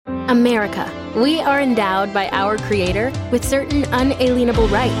America. We are endowed by our Creator with certain unalienable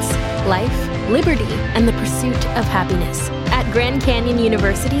rights: life, liberty, and the pursuit of happiness. At Grand Canyon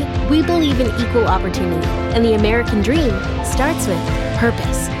University, we believe in equal opportunity, and the American dream starts with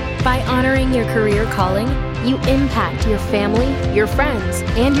purpose. By honoring your career calling, you impact your family, your friends,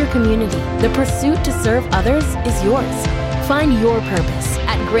 and your community. The pursuit to serve others is yours. Find your purpose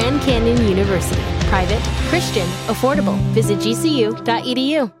at Grand Canyon University. Private, Christian, affordable. Visit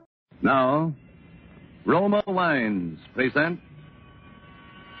gcu.edu. Now, Roma Wines present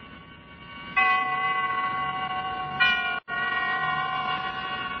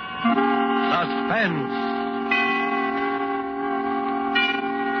Suspense.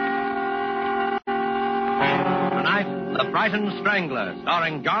 Tonight, The Brighton Strangler,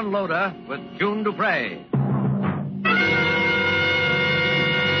 starring John Loder with June Dupre.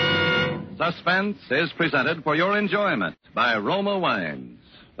 Suspense is presented for your enjoyment by Roma Wines.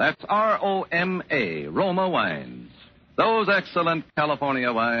 That's R-O-M-A, Roma Wines. Those excellent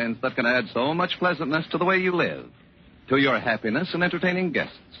California wines that can add so much pleasantness to the way you live, to your happiness in entertaining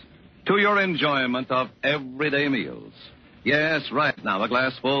guests, to your enjoyment of everyday meals. Yes, right now a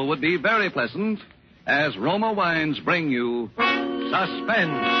glass full would be very pleasant as Roma Wines bring you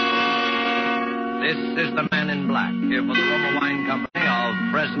Suspense. This is the Man in Black, here for the Roma Wine Company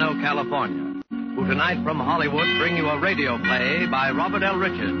of Fresno, California, who tonight from Hollywood bring you a radio play by Robert L.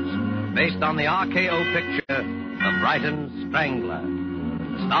 Richards, based on the RKO picture, The Brighton Strangler.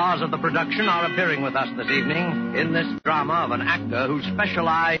 The stars of the production are appearing with us this evening in this drama of an actor who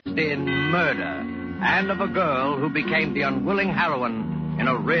specialized in murder and of a girl who became the unwilling heroine in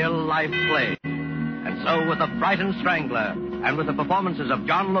a real-life play. And so with The Brighton Strangler and with the performances of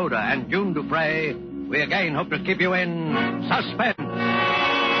John Loder and June Dupre, we again hope to keep you in suspense.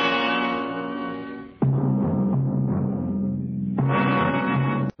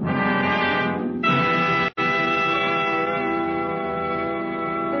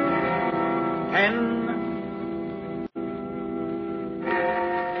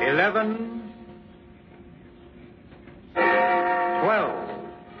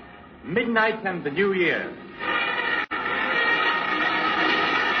 Midnight and the New Year.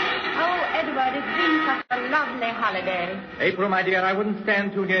 Oh, Edward, it's been such a lovely holiday. April, my dear, I wouldn't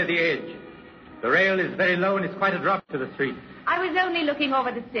stand too near the edge. The rail is very low and it's quite a drop to the street. I was only looking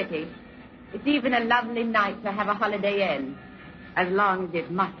over the city. It's even a lovely night to have a holiday end, as long as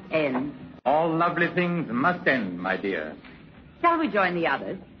it must end. All lovely things must end, my dear. Shall we join the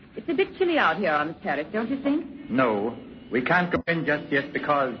others? It's a bit chilly out here on the terrace, don't you think? No, we can't go in just yet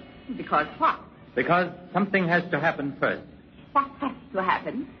because... Because what? Because something has to happen first. What has to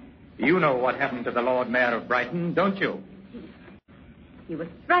happen? You know what happened to the Lord Mayor of Brighton, don't you? He was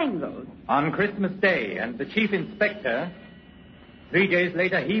strangled. On Christmas Day, and the chief inspector, 3 days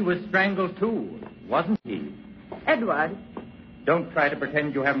later, he was strangled too, wasn't he? Edward. Don't try to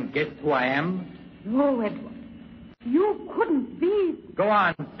pretend you haven't guessed who I am. No, Edward. You couldn't be... Go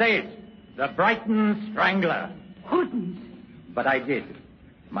on, say it. The Brighton Strangler. Couldn't. But I did.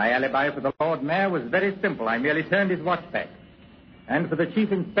 My alibi for the Lord Mayor was very simple. I merely turned his watch back. And for the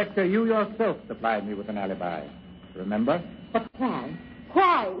chief inspector, you yourself supplied me with an alibi. Remember? But why?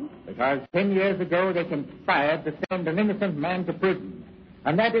 Why? Because 10 years ago they conspired to send an innocent man to prison.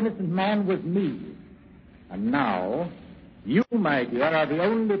 And that innocent man was me. And now, you, my dear, are the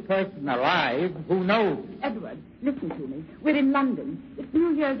only person alive who knows. Edward, listen to me. We're in London. It's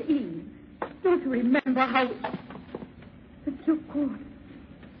New Year's Eve. Don't you remember how... But you could...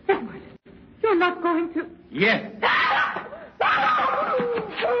 Edward, you're not going to... Yes.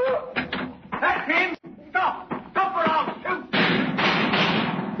 That's him! Stop! Stop or I'll shoot!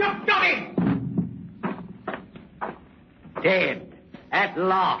 Shoot, Johnny! Dead. At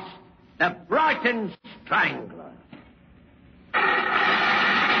last. The Brighton Strangler.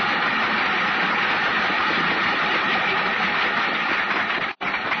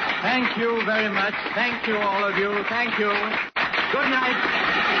 Thank you very much. Thank you, all of you. Thank you. Good night.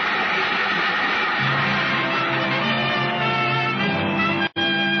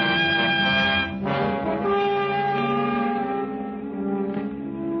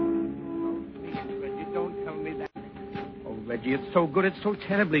 Reggie, it's so good, it's so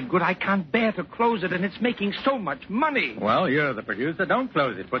terribly good, I can't bear to close it, and it's making so much money. Well, you're the producer. Don't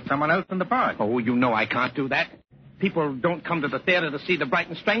close it. Put someone else in the part. Oh, you know I can't do that. People don't come to the theater to see the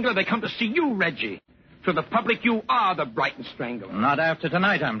Brighton Strangler. They come to see you, Reggie. To the public, you are the Brighton Strangler. Not after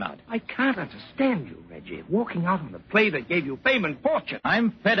tonight, I'm not. I can't understand you, Reggie. Walking out on a play that gave you fame and fortune.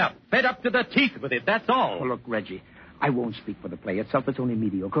 I'm fed up. Fed up to the teeth with it, that's all. Oh, look, Reggie, I won't speak for the play itself. It's only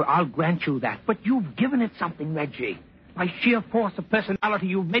mediocre. I'll grant you that. But you've given it something, Reggie. By sheer force of personality,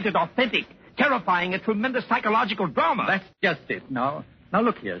 you've made it authentic, terrifying, a tremendous psychological drama. That's just it. Now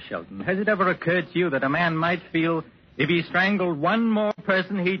look here, Shelton. Has it ever occurred to you that a man might feel if he strangled one more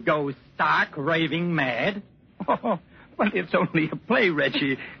person, he'd go stark, raving mad? Oh, well, it's only a play,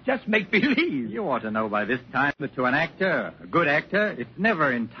 Reggie. Just make believe. You ought to know by this time that to an actor, a good actor, it's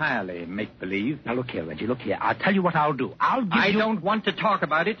never entirely make-believe. Now, look here, Reggie, look here. I'll tell you what I'll do. I don't want to talk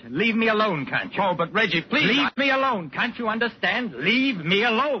about it. Leave me alone, can't you? Oh, but Reggie, please. Leave me alone. Can't you understand? Leave me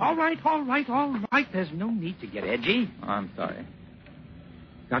alone. All right. There's no need to get edgy. Oh, I'm sorry.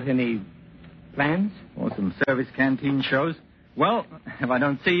 Got any plans? Or some service canteen shows? Well, if I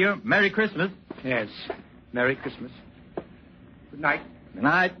don't see you, Merry Christmas. Yes. Merry Christmas. Good night. Good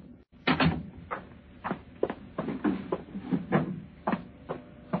night.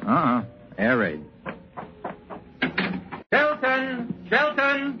 Air raid.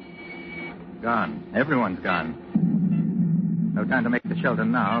 Shelton! Gone. Everyone's gone. No time to make the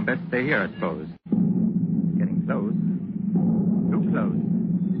Shelton now. Best stay here, I suppose. Getting close. Too close.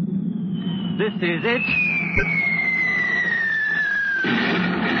 This is it.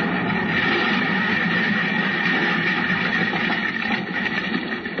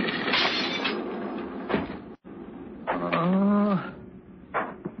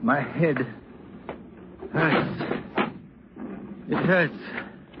 My head hurts. It hurts.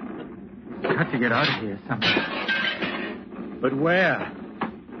 Got to get out of here somehow. But where?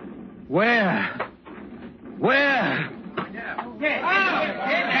 Where? Where? What is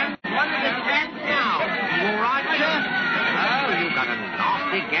that now? You all right, sir? Oh, you've got a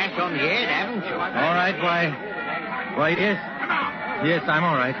nasty gash on the head, haven't you? All right, why, yes. Yes, I'm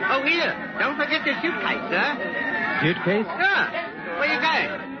all right. Oh, here. Don't forget your suitcase, sir. Suitcase? Sure. Where you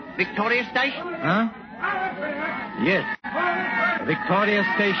going? Victoria Station? Huh? Yes. Victoria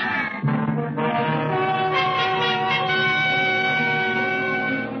Station.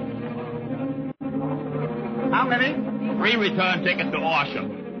 How many? 3 return tickets to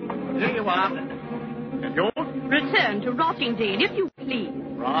Horsham. Here you are. And yours? Return to Rottingdean, if you please.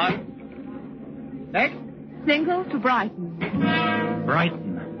 Right. Next. Single to Brighton.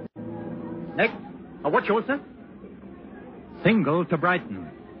 Brighton. Next. What's yours, sir? Single to Brighton.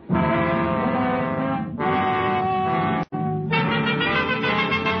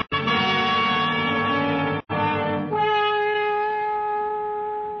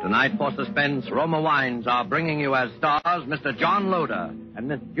 Tonight, for suspense, Roma Wines are bringing you as stars Mr. John Loder and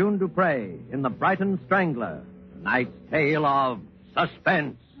Miss June Dupre in The Brighton Strangler, tonight's tale of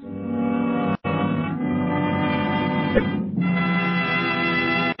suspense.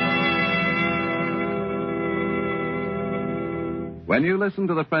 When you listen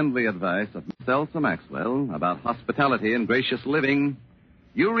to the friendly advice of Miss Elsa Maxwell about hospitality and gracious living,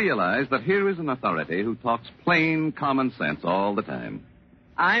 you realize that here is an authority who talks plain common sense all the time.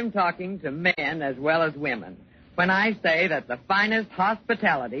 I'm talking to men as well as women when I say that the finest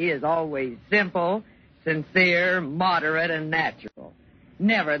hospitality is always simple, sincere, moderate, and natural.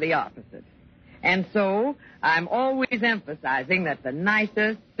 Never the opposite. And so I'm always emphasizing that the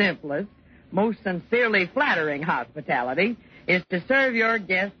nicest, simplest, most sincerely flattering hospitality is to serve your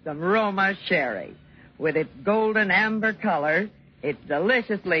guests some Roma sherry. With its golden amber color, its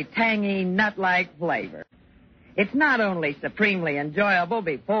deliciously tangy, nut-like flavor. It's not only supremely enjoyable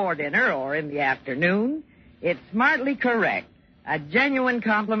before dinner or in the afternoon, it's smartly correct, a genuine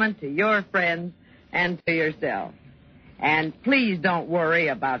compliment to your friends and to yourself. And please don't worry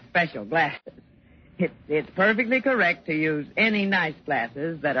about special glasses. It's perfectly correct to use any nice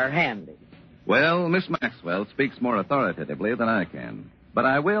glasses that are handy. Well, Miss Maxwell speaks more authoritatively than I can. But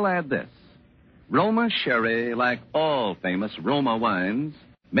I will add this. Roma sherry, like all famous Roma wines,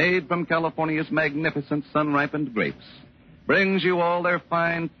 made from California's magnificent sun-ripened grapes, brings you all their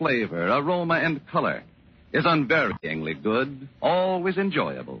fine flavor, aroma, and color, is unvaryingly good, always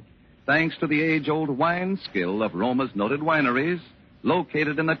enjoyable, thanks to the age-old wine skill of Roma's noted wineries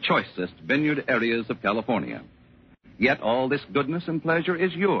located in the choicest vineyard areas of California. Yet all this goodness and pleasure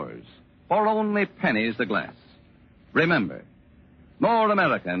is yours for only pennies a glass. Remember, more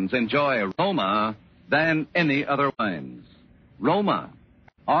Americans enjoy Roma than any other wines. Roma.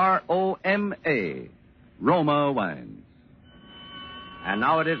 R-O-M-A. Roma Wines. And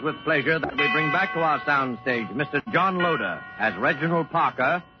now it is with pleasure that we bring back to our soundstage Mr. John Loder as Reginald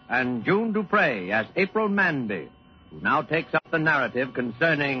Parker and June Dupre as April Manby, who now takes up the narrative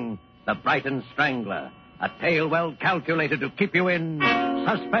concerning The Brighton Strangler, a tale well calculated to keep you in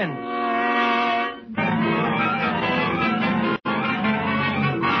suspense.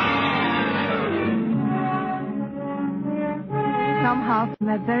 Somehow, from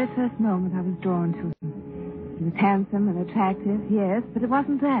that very first moment, I was drawn to him. He was handsome and attractive, yes, but it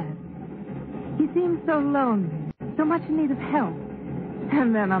wasn't that. He seemed so lonely, so much in need of help.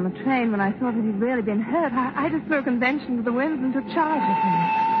 And then on the train, when I saw that he'd really been hurt, I just threw a convention to the winds and took charge of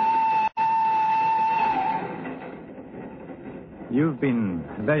him. You've been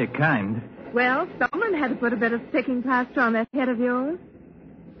very kind. Well, someone had to put a bit of sticking plaster on that head of yours.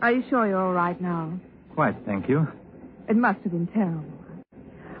 Are you sure you're all right now? Quite, thank you. It must have been terrible.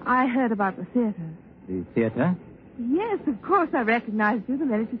 I heard about the theater. The theater? Yes, of course I recognized you the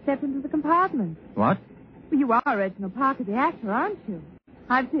minute you stepped into the compartment. What? You are Reginald Parker, the actor, aren't you?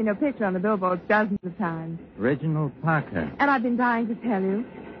 I've seen your picture on the billboards dozens of times. Reginald Parker. And I've been dying to tell you.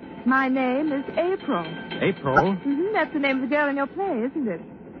 My name is April. April? Mm-hmm, that's the name of the girl in your play, isn't it?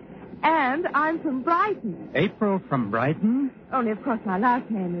 And I'm from Brighton. April from Brighton? Only, of course, my last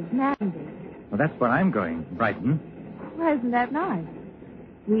name is Mandy. Well, that's where I'm going, Brighton. Well, isn't that nice?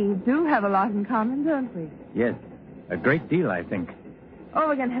 We do have a lot in common, don't we? Yes, a great deal, I think. Oh,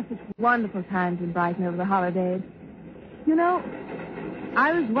 we're going to have such wonderful times in Brighton over the holidays. You know,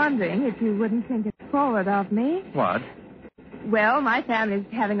 I was wondering if you wouldn't think it forward of me. What? Well, my family's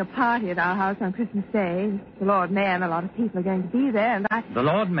having a party at our house on Christmas Day. The Lord Mayor and a lot of people are going to be there, and I... The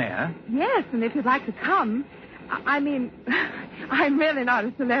Lord Mayor? Yes, and if you'd like to come... I mean, I'm really not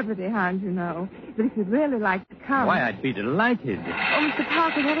a celebrity, Hans, you know. But if you'd really like to come... Why, I'd be delighted. Oh, Mr.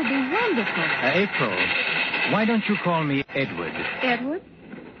 Parker, that would be wonderful. April, why don't you call me Edward? Edward?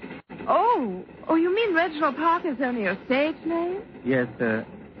 Oh, you mean Reginald Parker's only your stage name? Yes, a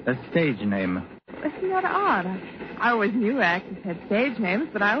stage name. Isn't that odd? I always knew actors had stage names,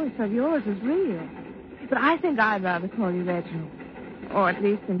 but I always thought yours was real. But I think I'd rather call you Reginald. Or at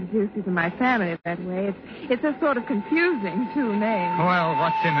least introduce you to my family that way. It's a sort of confusing two names. Well,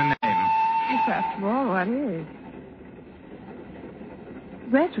 what's in a name? After all, what is?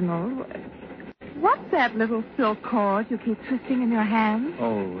 Reginald, what's that little silk cord you keep twisting in your hand?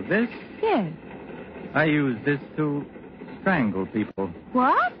 Oh, this? Yes. I use this to strangle people.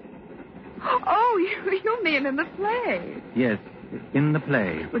 What? Oh, you mean in the play? Yes, in the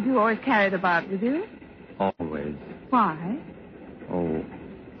play. Would you always carry it about with you? Always. Why? Oh,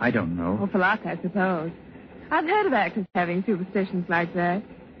 I don't know. Oh, for luck, I suppose. I've heard of actors having superstitions like that.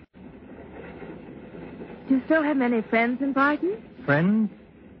 Do you still have many friends in Brighton? Friends?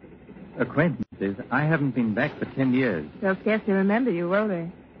 Acquaintances. I haven't been back for 10 years. They'll scarcely remember you, will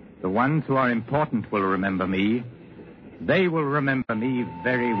they? The ones who are important will remember me. They will remember me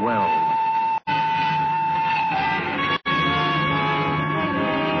very well.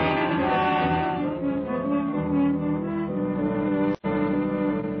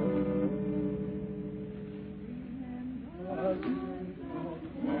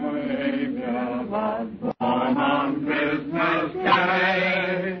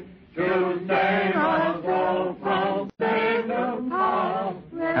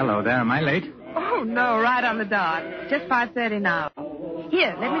 Hello there, am I late? Oh, no, right on the dot. Just 5:30 now.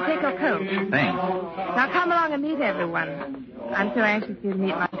 Here, let me take your coat. Thanks. Now come along and meet everyone. I'm so anxious for you to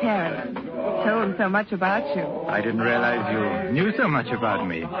meet my parents. Told them so much about you. I didn't realize you knew so much about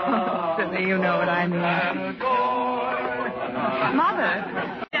me. Oh, silly, you know what I mean.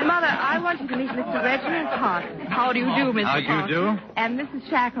 Mother, I want you to meet Mr. Reginald Parker. How do you do, Mr. Parker? How do you do? And Mrs.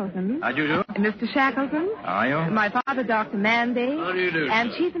 Shackleton. How do you do? And Mr. Shackleton. How are you? My father, Dr. Mandy. How do you do?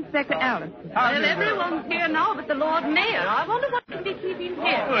 And Chief Inspector Allison. Well, everyone's here now but the Lord Mayor. I wonder what can be keeping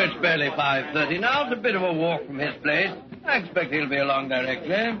here. Oh, it's barely 5:30 now. It's a bit of a walk from his place. I expect he'll be along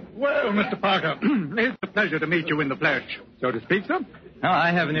directly. Well, Mr. Parker, it's a pleasure to meet you in the flesh, so to speak, sir. Now,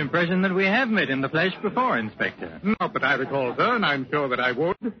 I have an impression that we have met in the flesh before, Inspector. Not that I recall, sir, and I'm sure that I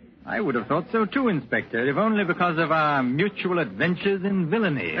would. I would have thought so too, Inspector, if only because of our mutual adventures in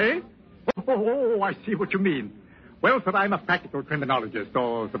villainy. Eh? Oh, I see what you mean. Well, sir, I'm a practical criminologist,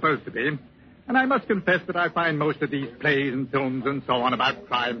 or supposed to be. And I must confess that I find most of these plays and films and so on about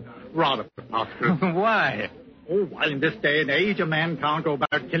crime rather preposterous. Why? Oh, why, in this day and age, a man can't go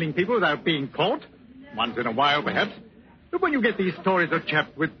about killing people without being caught. Once in a while, perhaps. But when you get these stories of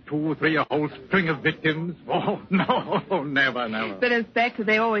chaps with 2 or 3, a whole string of victims, oh, no, never, never. But, Inspector,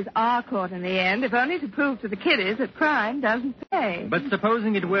 they always are caught in the end, if only to prove to the kiddies that crime doesn't pay. But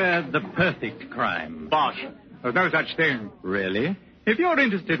supposing it were the perfect crime. Bosh, there's no such thing. Really? If you're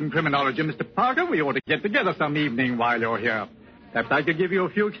interested in criminology, Mr. Parker, we ought to get together some evening while you're here. Perhaps I could give you a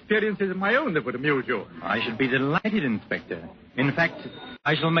few experiences of my own that would amuse you. I should be delighted, Inspector. In fact,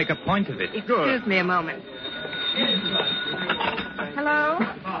 I shall make a point of it. Excuse me a moment. Hello?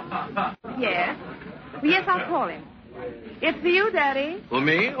 Yes? Yes, I'll call him. It's for you, Daddy. For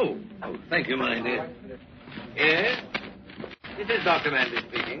me? Oh, thank you, my dear. Yes? This is Dr. Mandy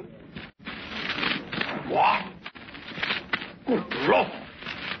speaking. What? Good Lord.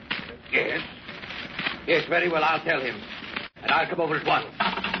 Yes. Yes, very well. I'll tell him. And I'll come over at once.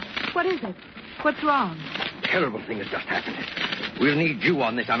 What is it? What's wrong? A terrible thing has just happened. We'll need you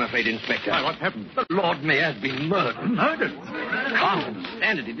on this, I'm afraid, Inspector. Why, what happened? The Lord Mayor has been murdered. Murdered? Can't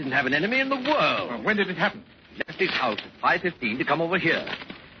understand it. He didn't have an enemy in the world. Well, when did it happen? He left his house at 5:15 to come over here.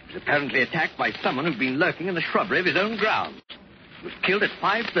 He was apparently attacked by someone who'd been lurking in the shrubbery of his own grounds. He was killed at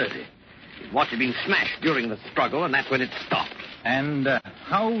 5:30. His watch had been smashed during the struggle, and that's when it stopped. And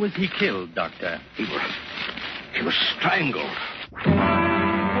how was he killed, Doctor? He was strangled.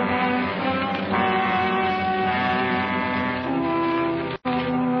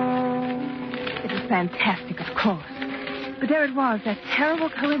 It was fantastic, of course. But there it was, that terrible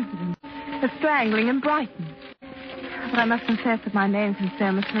coincidence. The strangling in Brighton. But I must confess that my main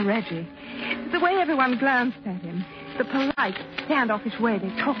concern was for Reggie. The way everyone glanced at him, the polite, standoffish way they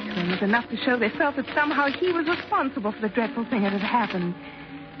talked to him was enough to show they felt that somehow he was responsible for the dreadful thing that had happened.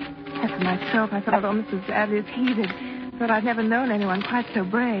 As for myself, I felt almost as badly as he did. Thought I'd never known anyone quite so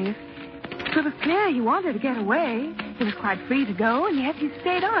brave. So it was clear he wanted to get away. He was quite free to go, and yet he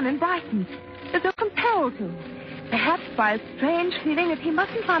stayed on in Brighton, as though compelled to. Perhaps by a strange feeling that he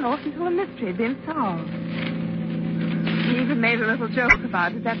mustn't run off until the mystery had been solved. He even made a little joke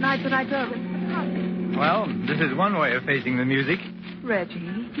about it that night that I drove him to the cottage. Well, this is one way of facing the music. Reggie,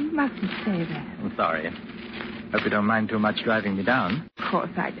 you mustn't say that. I'm sorry. Hope you don't mind too much driving me down. Of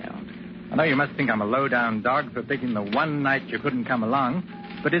course I don't. I know you must think I'm a low-down dog for picking the one night you couldn't come along,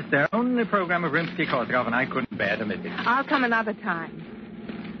 but it's their only program of Rimsky-Korsakov, and I couldn't bear to miss it. I'll come another time.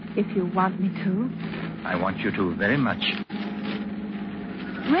 If you want me to. I want you to very much.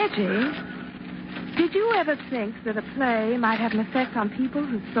 Reggie, did you ever think that a play might have an effect on people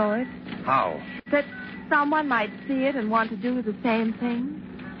who saw it? How? That someone might see it and want to do the same thing?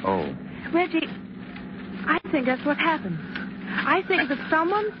 Oh. Reggie, I think that's what happened. I think that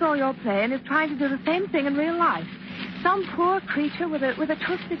someone saw your play and is trying to do the same thing in real life. Some poor creature with a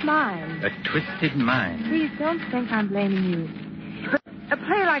twisted mind. A twisted mind? Please don't think I'm blaming you. But a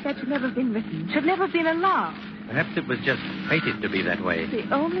play like that should never have been written, should never have been allowed. Perhaps it was just fated to be that way.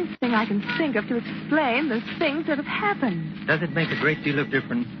 The only thing I can think of to explain the things that have happened. Does it make a great deal of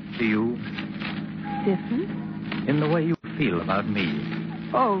difference to you? Different? In the way you feel about me?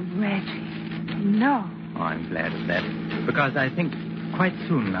 Oh, Reggie, no. Oh, I'm glad of that. Because I think quite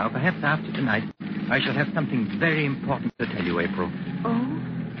soon now, perhaps after tonight, I shall have something very important to tell you, April. Oh?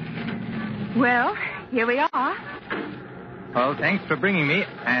 Well, here we are. Well, thanks for bringing me,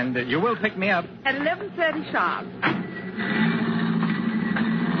 and you will pick me up. At 11:30 sharp.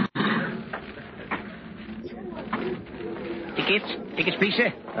 Tickets, please,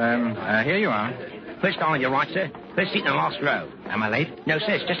 sir. Here you are. First on your right, sir. First seat in the last row. Am I late? No,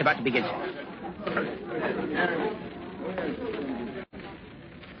 sir, it's just about to begin, sir. Come in.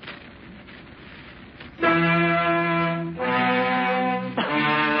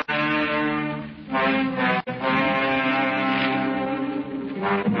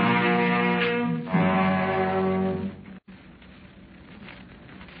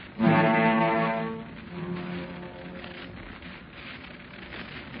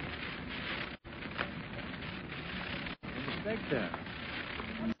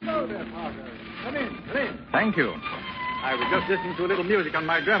 Thank you. I was just listening to a little music on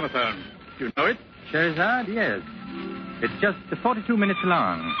my gramophone. You know it? Scheherazade, yes. It's just 42 minutes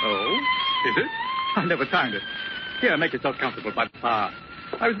long. Oh? Is it? I never timed it. Here, make yourself comfortable by the fire.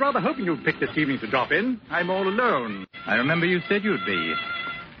 I was rather hoping you'd pick this evening to drop in. I'm all alone. I remember you said you'd be.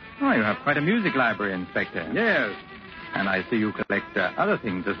 Oh, you have quite a music library, Inspector. Yes. And I see you collect other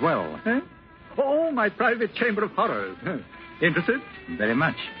things as well. Huh? Oh, my private chamber of horrors. Interested? Very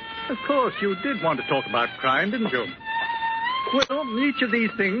much. Of course, you did want to talk about crime, didn't you? Well, each of these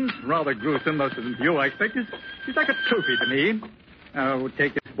things, rather gruesome, most of them to you, I expect, is like a trophy to me. Now,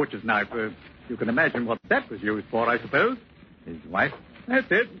 take this butcher's knife. You can imagine what that was used for, I suppose. His wife? That's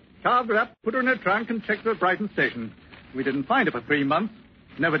it. Carved her up, put her in her trunk, and checked her at Brighton Station. We didn't find her for 3 months.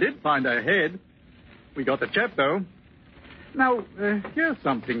 Never did find her head. We got the chap, though. Now, here's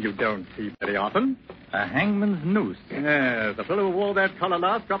something you don't see very often. A hangman's noose. Yes, the fellow who wore that collar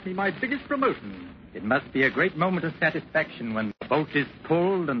last got me my biggest promotion. It must be a great moment of satisfaction when the bolt is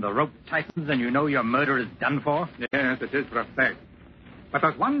pulled and the rope tightens and you know your murder is done for. Yes, it is for a fact. But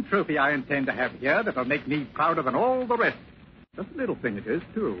there's one trophy I intend to have here that'll make me prouder than all the rest. Just a little thing it is,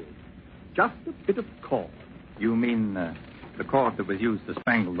 too. Just a bit of cord. You mean the cord that was used to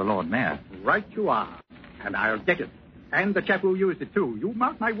strangle the Lord Mayor? Right you are. And I'll get it. And the chap who used it, too. You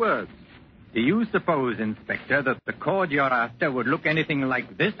mark my words. Do you suppose, Inspector, that the cord you're after would look anything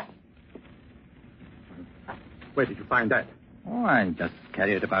like this? Where did you find that? Oh, I just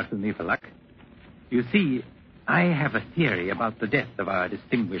carry it about with me for luck. You see, I have a theory about the death of our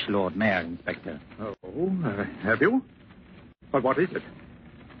distinguished Lord Mayor, Inspector. Oh, have you? But what is it?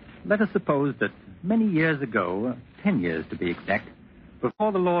 Let us suppose that many years ago, 10 years to be exact,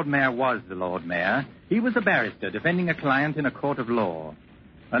 before the Lord Mayor was the Lord Mayor, he was a barrister defending a client in a court of law.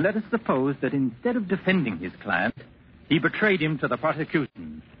 And let us suppose that instead of defending his client, he betrayed him to the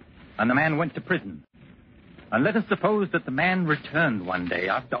prosecution, and the man went to prison. And let us suppose that the man returned one day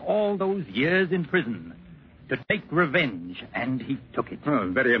after all those years in prison to take revenge, and he took it. Oh,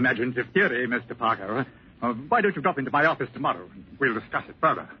 very imaginative theory, Mr. Parker. Why don't you drop into my office tomorrow? We'll discuss it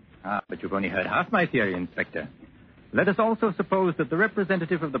further. But you've only heard half my theory, Inspector. Let us also suppose that the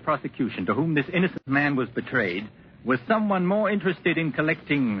representative of the prosecution to whom this innocent man was betrayed was someone more interested in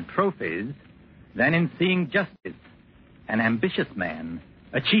collecting trophies than in seeing justice. An ambitious man,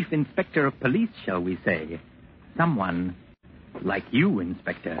 a chief inspector of police, shall we say. Someone like you,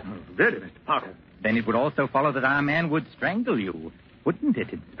 Inspector. Oh, really, Mr. Parker? Then it would also follow that our man would strangle you, wouldn't it,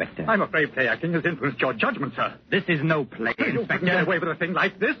 Inspector? I'm afraid play acting has influenced your judgment, sir. This is no play, You Inspector. couldn't get away with a thing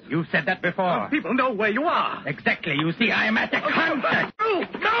like this. You said that before. People know where you are. Exactly. You see, I am at the concert. No!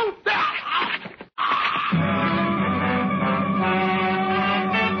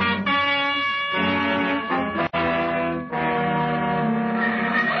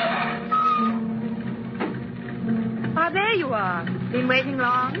 There you are. Been waiting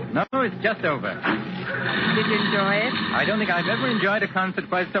long? No, it's just over. Did you enjoy it? I don't think I've ever enjoyed a concert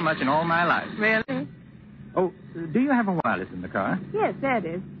quite so much in all my life. Really? Oh, do you have a wireless in the car? Yes, there it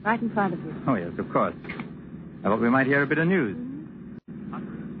is. Right in front of you. Oh, yes, of course. I thought we might hear a bit of news. The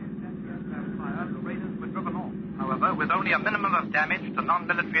raiders were driven off, however, with only a minimum of damage to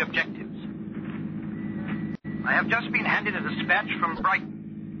non-military objectives. I have just been handed a dispatch from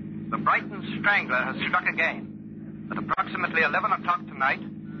Brighton. The Brighton Strangler has struck again. At approximately 11 o'clock tonight,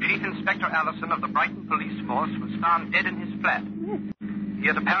 Chief Inspector Allison of the Brighton Police Force was found dead in his flat. Yes. He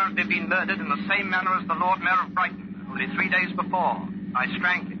had apparently been murdered in the same manner as the Lord Mayor of Brighton, only 3 days before, by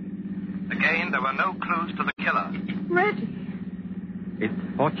strangling. Again, there were no clues to the killer. Reggie.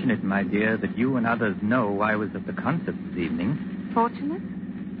 It's fortunate, my dear, that you and others know I was at the concert this evening. Fortunate?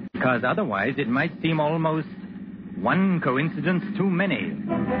 Because otherwise it might seem almost one coincidence too many.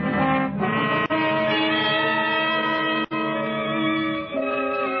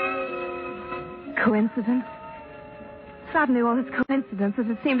 Coincidence? Suddenly all this coincidences,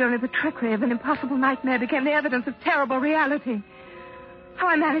 it seemed only the trickery of an impossible nightmare became the evidence of terrible reality. How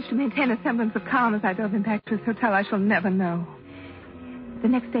I managed to maintain a semblance of calm as I drove him back to his hotel, I shall never know. The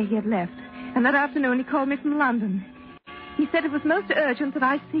next day he had left, and that afternoon he called me from London. He said it was most urgent that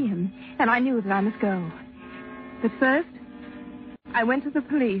I see him, and I knew that I must go. But first, I went to the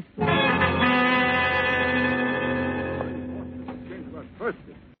police. Now,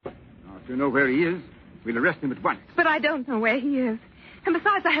 if you know where he is, we'll arrest him at once. But I don't know where he is. And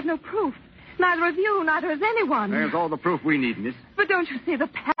besides, I have no proof. Neither of you, neither has anyone. There's all the proof we need, miss. But don't you see the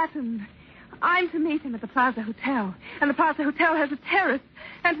pattern? I'm to meet him at the Plaza Hotel. And the Plaza Hotel has a terrace.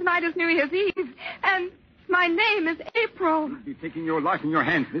 And tonight is New Year's Eve. And my name is April. You're taking your life in your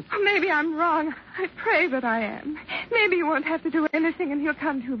hands, miss. Maybe I'm wrong. I pray that I am. Maybe he won't have to do anything and he'll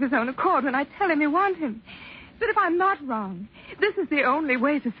come to of his own accord when I tell him you want him. But if I'm not wrong, this is the only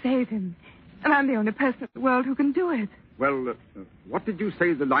way to save him. And I'm the only person in the world who can do it. Well, what did you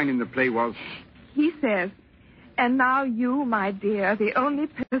say the line in the play was? He says, and now you, my dear, the only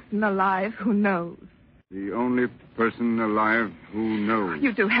person alive who knows. The only person alive who knows.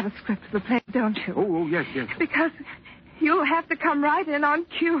 You do have a script of the play, don't you? Oh, yes. Because you'll have to come right in on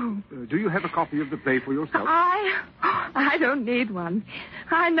cue. Do you have a copy of the play for yourself? I don't need one.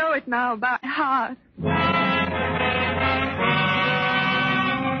 I know it now by heart.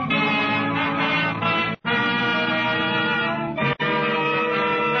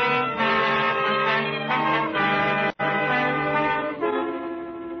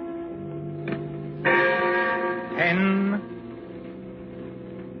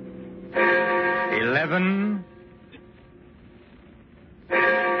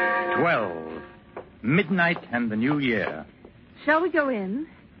 Midnight and the New Year. Shall we go in?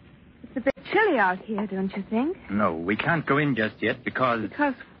 It's a bit chilly out here, don't you think? No, we can't go in just yet because...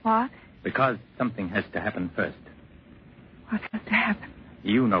 Because what? Because something has to happen first. What has to happen?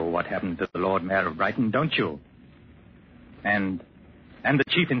 You know what happened to the Lord Mayor of Brighton, don't you? And the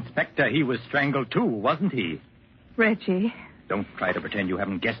Chief Inspector, he was strangled too, wasn't he? Reggie. Don't try to pretend you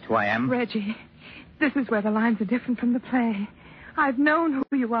haven't guessed who I am. Reggie, this is where the lines are different from the play. I've known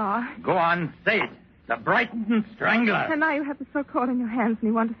who you are. Go on, say it. The Brighton Strangler. And now you have the so-called in your hands and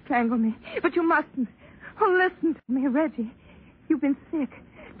you want to strangle me. But you mustn't. Oh, listen to me, Reggie. You've been sick.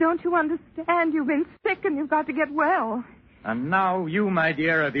 Don't you understand? You've been sick and you've got to get well. And now you, my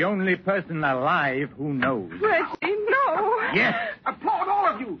dear, are the only person alive who knows. Reggie, no. Yes. Applaud, all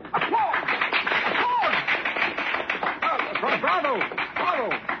of you. Applaud. Applaud. Bravo. Bravo.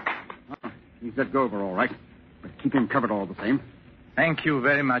 He's let go of her, all right. But keep him covered all the same. Thank you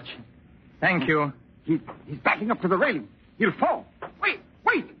very much. Thank you. He's backing up to the railing. He'll fall. Wait.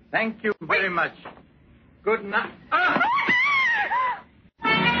 Thank you very much. Good night.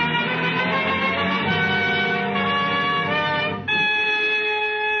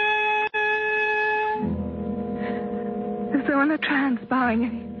 As though in a trance,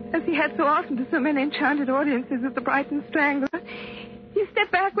 bowing, as he had so often to so many enchanted audiences at the Brighton Strangler, he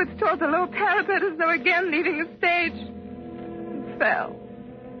stepped backwards toward the low parapet as though again leaving the stage, and fell.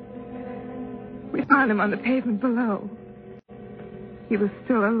 We found him on the pavement below. He was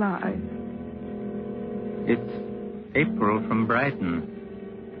still alive. It's April from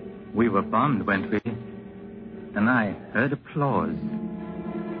Brighton. We were bombed, weren't we? And I heard applause.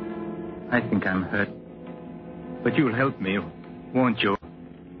 I think I'm hurt. But you'll help me, won't you?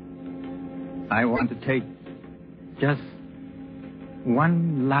 I want to take just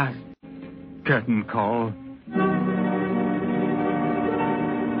one last curtain call.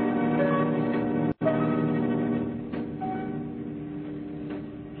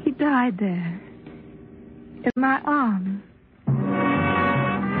 He died there, in my arms.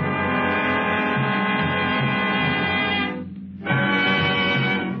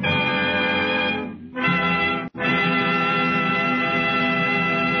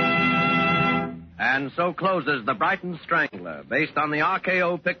 And so closes The Brighton Strangler, based on the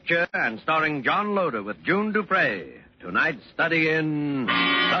RKO picture and starring John Loder with June Dupre. Tonight's study in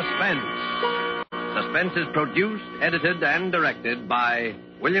suspense. Suspense is produced, edited, and directed by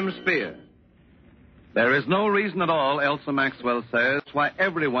William Spear. There is no reason at all, Elsa Maxwell says, why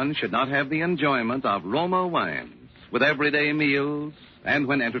everyone should not have the enjoyment of Roma wines with everyday meals and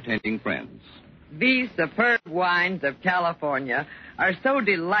when entertaining friends. These superb wines of California are so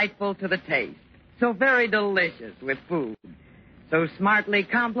delightful to the taste, so very delicious with food, so smartly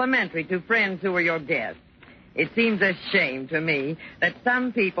complimentary to friends who are your guests. It seems a shame to me that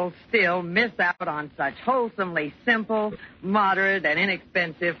some people still miss out on such wholesomely simple, moderate, and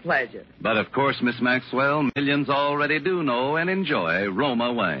inexpensive pleasures. But of course, Miss Maxwell, millions already do know and enjoy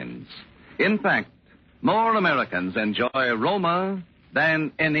Roma wines. In fact, more Americans enjoy Roma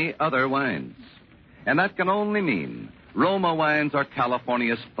than any other wines. And that can only mean Roma wines are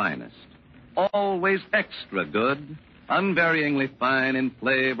California's finest. Always extra good, unvaryingly fine in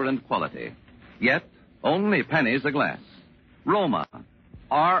flavor and quality. Yet, only pennies a glass. Roma.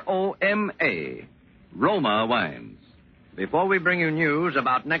 R-O-M-A. Roma wines. Before we bring you news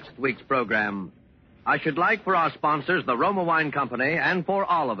about next week's program, I should like for our sponsors, the Roma Wine Company, and for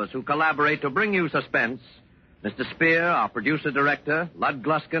all of us who collaborate to bring you Suspense, Mr. Spear, our producer-director, Lud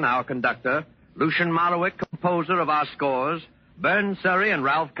Gluskin, our conductor, Lucian Malowick, composer of our scores, Bern Surrey and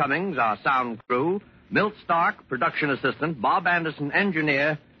Ralph Cummings, our sound crew, Milt Stark, production assistant, Bob Anderson,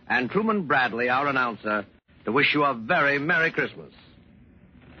 engineer, and Truman Bradley, our announcer, to wish you a very Merry Christmas.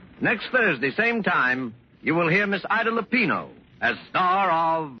 Next Thursday, same time, you will hear Miss Ida Lupino as star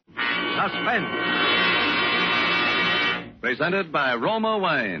of Suspense. Presented by Roma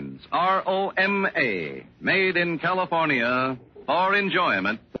Wines, R-O-M-A, made in California for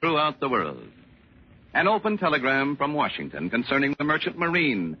enjoyment throughout the world. An open telegram from Washington concerning the Merchant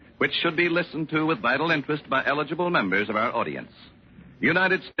Marine, which should be listened to with vital interest by eligible members of our audience. The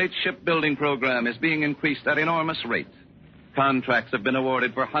United States shipbuilding program is being increased at enormous rate. Contracts have been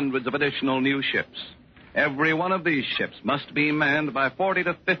awarded for hundreds of additional new ships. Every one of these ships must be manned by 40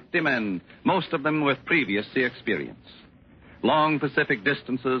 to 50 men, most of them with previous sea experience. Long Pacific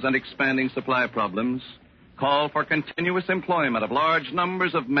distances and expanding supply problems call for continuous employment of large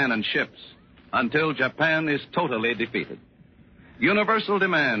numbers of men and ships until Japan is totally defeated. Universal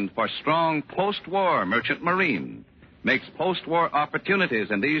demand for strong post-war merchant marine makes post-war opportunities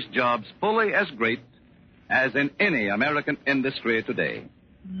in these jobs fully as great as in any American industry today.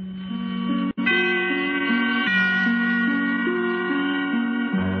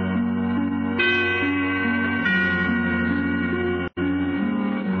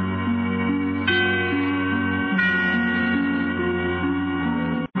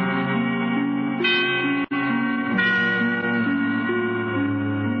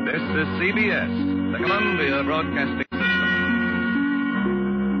 This is CBS, the Columbia Broadcasting System.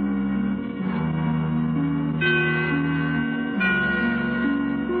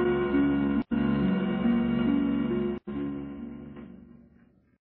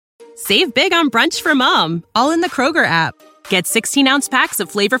 Save big on brunch for mom, all in the Kroger app. Get 16-ounce packs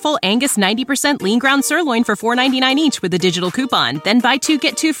of flavorful Angus 90% lean ground sirloin for $4.99 each with a digital coupon. Then buy 2,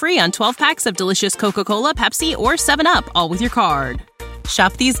 get 2 free on 12 packs of delicious Coca-Cola, Pepsi, or 7-Up, all with your card.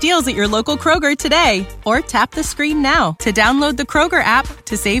 Shop these deals at your local Kroger today, or tap the screen now to download the Kroger app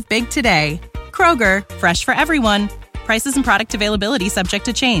to save big today. Kroger, fresh for everyone. Prices and product availability subject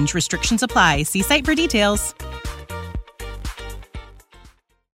to change. Restrictions apply. See site for details.